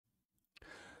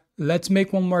Let's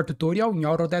make one more tutorial in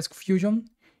Autodesk Fusion.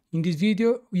 In this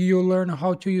video, you'll learn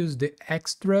how to use the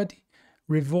Extrude,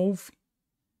 Revolve,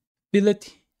 fillet,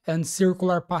 and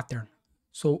circular pattern.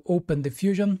 So open the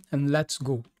Fusion and let's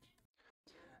go.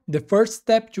 The first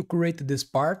step to create this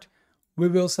part, we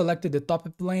will select the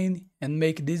top plane and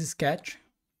make this sketch.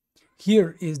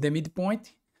 Here is the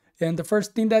midpoint. And the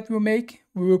first thing that we'll make,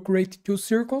 we will create two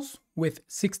circles with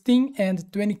 16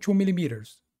 and 22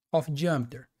 millimeters of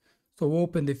diameter. So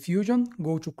open the Fusion,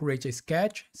 go to create a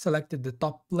sketch, select the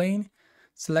top plane,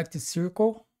 select the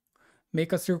circle,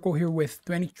 make a circle here with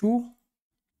 22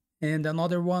 and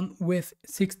another one with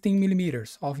 16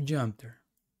 millimeters of diameter.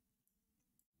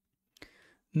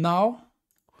 Now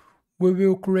we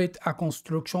will create a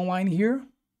construction line here,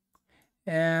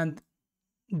 and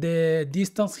the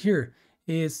distance here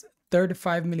is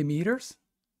 35 millimeters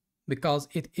because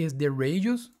it is the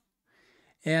radius.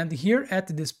 And here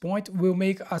at this point, we'll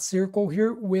make a circle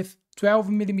here with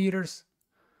 12 millimeters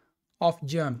of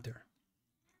diameter.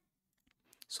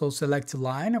 So select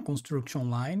line, a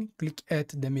construction line, click at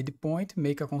the midpoint,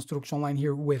 make a construction line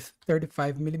here with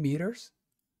 35 millimeters.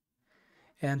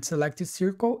 And select the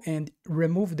circle and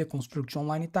remove the construction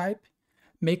line type.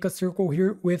 Make a circle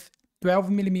here with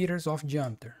 12 millimeters of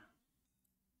diameter.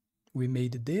 We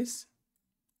made this.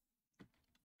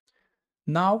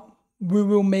 Now we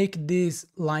will make this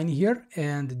line here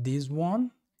and this one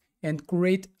and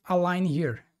create a line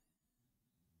here.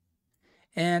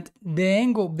 And the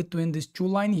angle between these two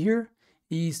lines here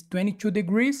is 22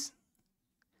 degrees.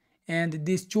 And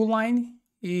this two line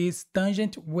is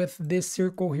tangent with this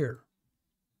circle here.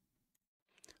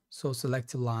 So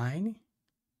select line,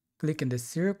 click in the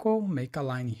circle, make a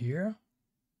line here.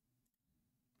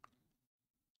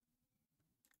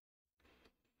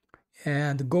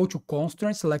 And go to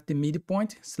constraint, select the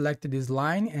midpoint, select this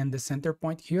line and the center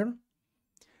point here.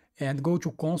 And go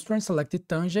to constraint, select the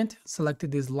tangent,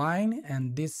 select this line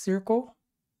and this circle,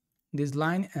 this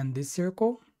line and this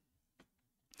circle.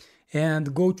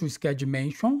 And go to sketch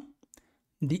dimension.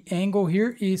 The angle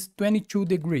here is 22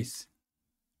 degrees.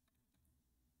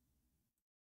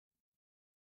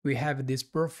 We have this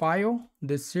profile,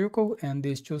 this circle, and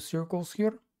these two circles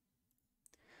here.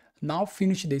 Now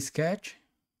finish the sketch.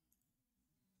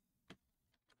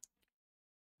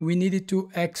 We needed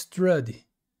to extrude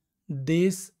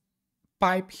this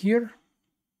pipe here.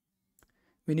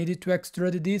 We needed to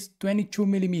extrude this 22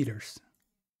 millimeters.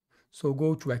 So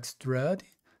go to extrude,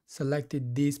 select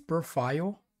this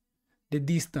profile, the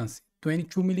distance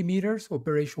 22 millimeters,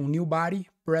 operation new body,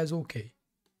 press OK.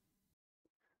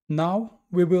 Now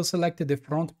we will select the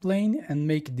front plane and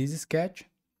make this sketch.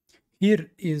 Here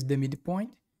is the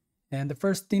midpoint. And the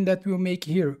first thing that we'll make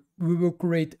here, we will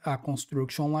create a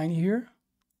construction line here.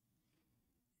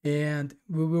 And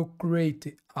we will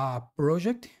create a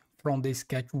project from the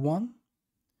sketch one.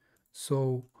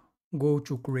 So go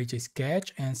to create a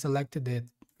sketch and select the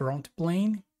front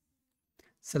plane.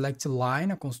 Select line,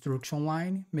 a construction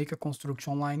line, make a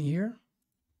construction line here.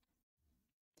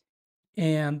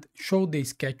 And show the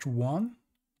sketch one.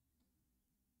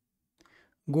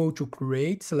 Go to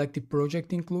create, select the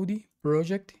project include,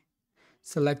 project,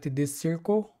 select this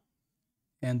circle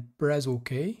and press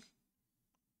OK.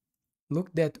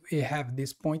 Look that we have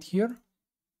this point here.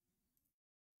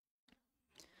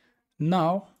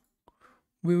 Now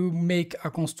we will make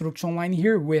a construction line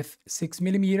here with 6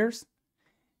 millimeters.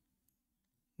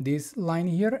 This line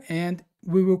here, and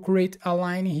we will create a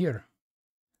line here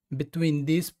between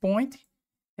this point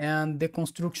and the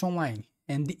construction line.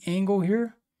 And the angle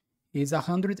here is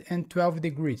 112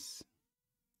 degrees.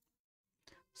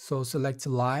 So select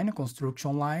line,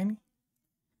 construction line.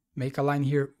 Make a line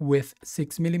here with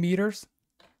 6 millimeters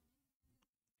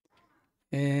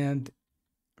and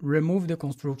remove the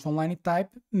construction line type.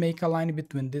 Make a line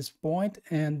between this point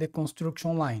and the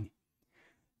construction line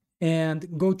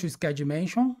and go to sketch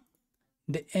dimension.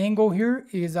 The angle here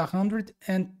is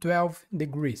 112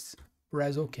 degrees.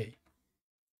 Press OK.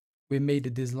 We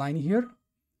made this line here.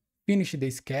 Finish the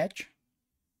sketch.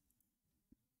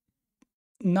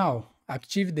 Now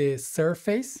active the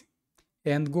surface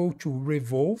and go to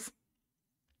Revolve.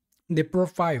 The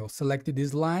profile, select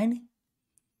this line,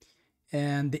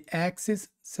 and the axis,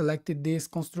 select this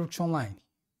construction line.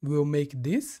 We'll make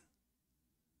this.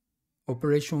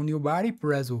 Operation new body,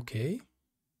 press OK.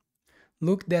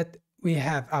 Look that we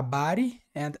have a body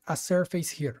and a surface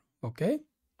here, okay?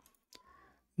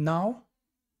 Now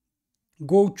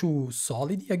go to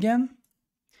solid again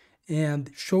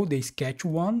and show the sketch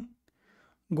one.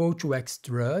 Go to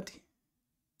extrude.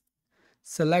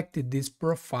 Select this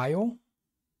profile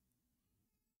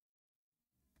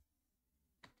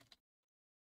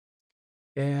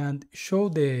and show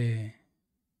the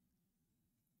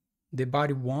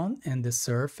body one and the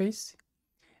surface,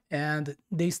 and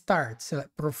they start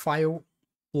select profile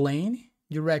plane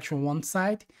direction one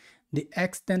side, the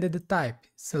extended type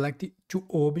select to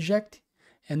object,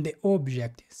 and the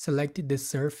object selected the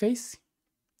surface,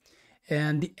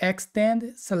 and the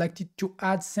extend selected to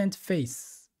adjacent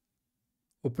face.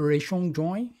 Operation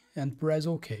join and press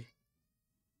OK.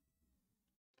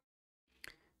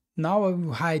 Now I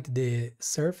will hide the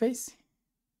surface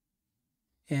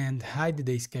and hide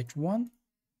the sketch one.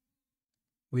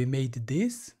 We made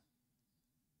this.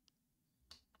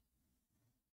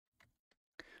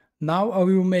 Now I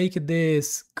will make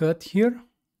this cut here,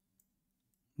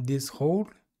 this hole.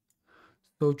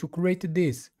 So to create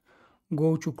this,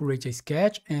 go to create a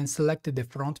sketch and select the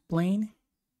front plane.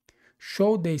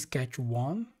 Show the sketch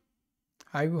one.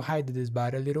 I will hide this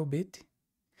body a little bit.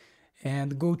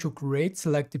 And go to create,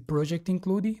 select the project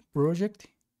include, project,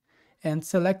 and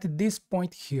select this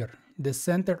point here, the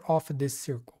center of this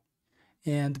circle.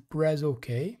 And press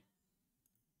OK.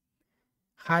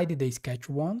 Hide the sketch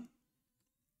one.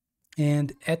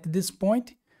 And at this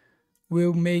point,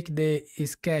 we'll make the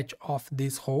sketch of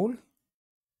this hole.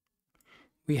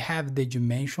 We have the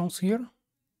dimensions here.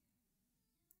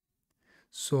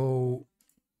 So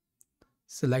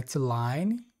select a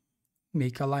line,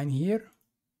 make a line here.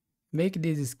 Make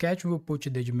this sketch, we'll put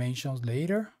the dimensions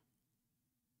later.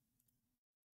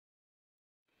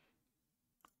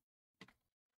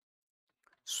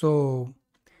 So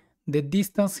the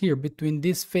distance here between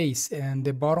this face and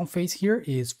the bottom face here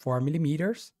is 4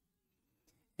 millimeters.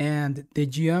 And the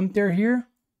diameter here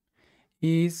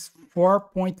is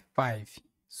 4.5.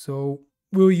 So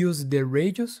we'll use the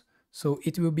radius. So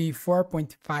it will be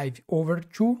 4.5 over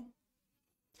 2.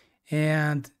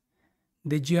 And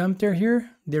the diameter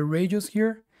here, the radius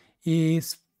here,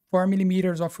 is 4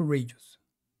 millimeters of radius.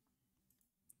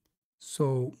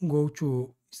 So go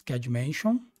to sketch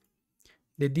dimension.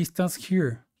 The distance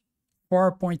here,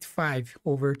 4.5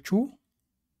 over 2.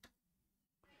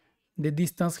 The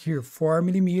distance here, 4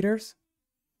 millimeters.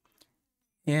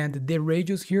 And the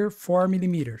radius here, 4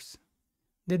 millimeters.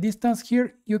 The distance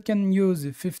here, you can use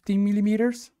 15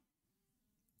 millimeters.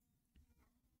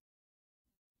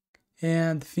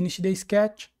 And finish the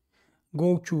sketch.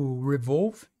 Go to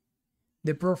Revolve.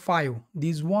 The profile,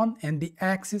 this one, and the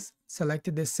axis,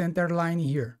 select the center line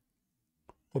here.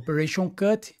 Operation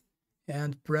cut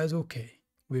and press OK.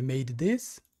 We made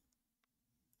this.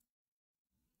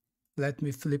 Let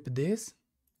me flip this.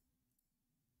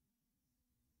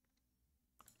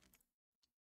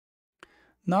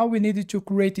 Now we need to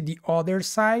create the other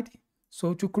side.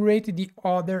 So to create the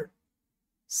other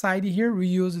side here, we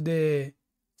use the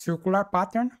circular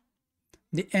pattern.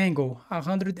 The angle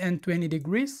 120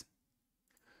 degrees.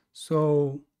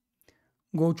 So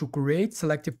go to create,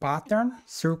 select a pattern,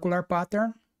 circular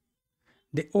pattern.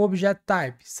 The object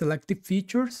type, select the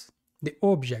features. The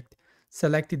object,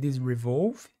 select this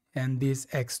revolve and this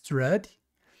extrude.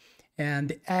 And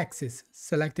the axis,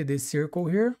 select this circle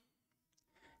here.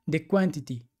 The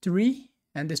quantity 3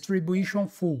 and distribution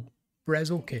full. Press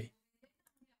OK.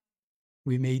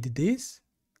 We made this.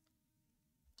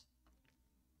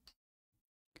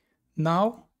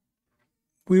 Now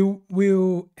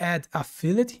we'll add a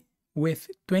fillet with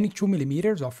 22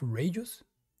 millimeters of radius.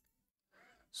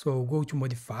 So go to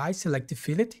modify, select the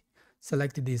fillet,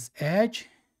 select this edge,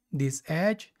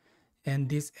 and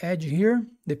this edge here.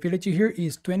 The fillet here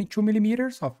is 22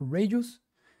 millimeters of radius,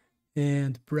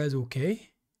 and press OK.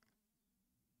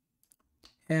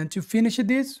 And to finish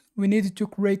this, we need to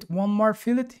create one more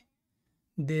fillet.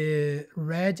 The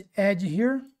red edge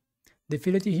here, the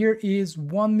fillet here is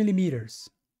 1 millimeters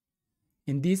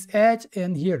in this edge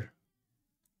and here.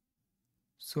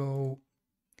 So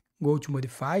go to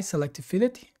modify, select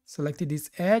fillet, select this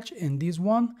edge and this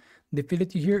one. The fillet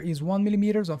here is 1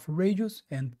 millimeters of radius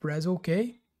and press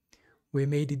OK. We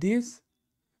made this.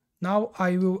 Now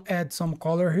I will add some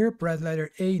color here, press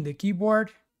letter A in the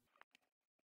keyboard.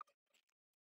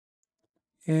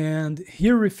 And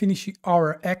here we finish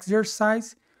our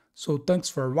exercise. So thanks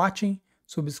for watching.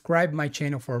 Subscribe my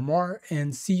channel for more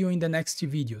and see you in the next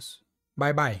videos.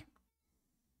 Bye bye.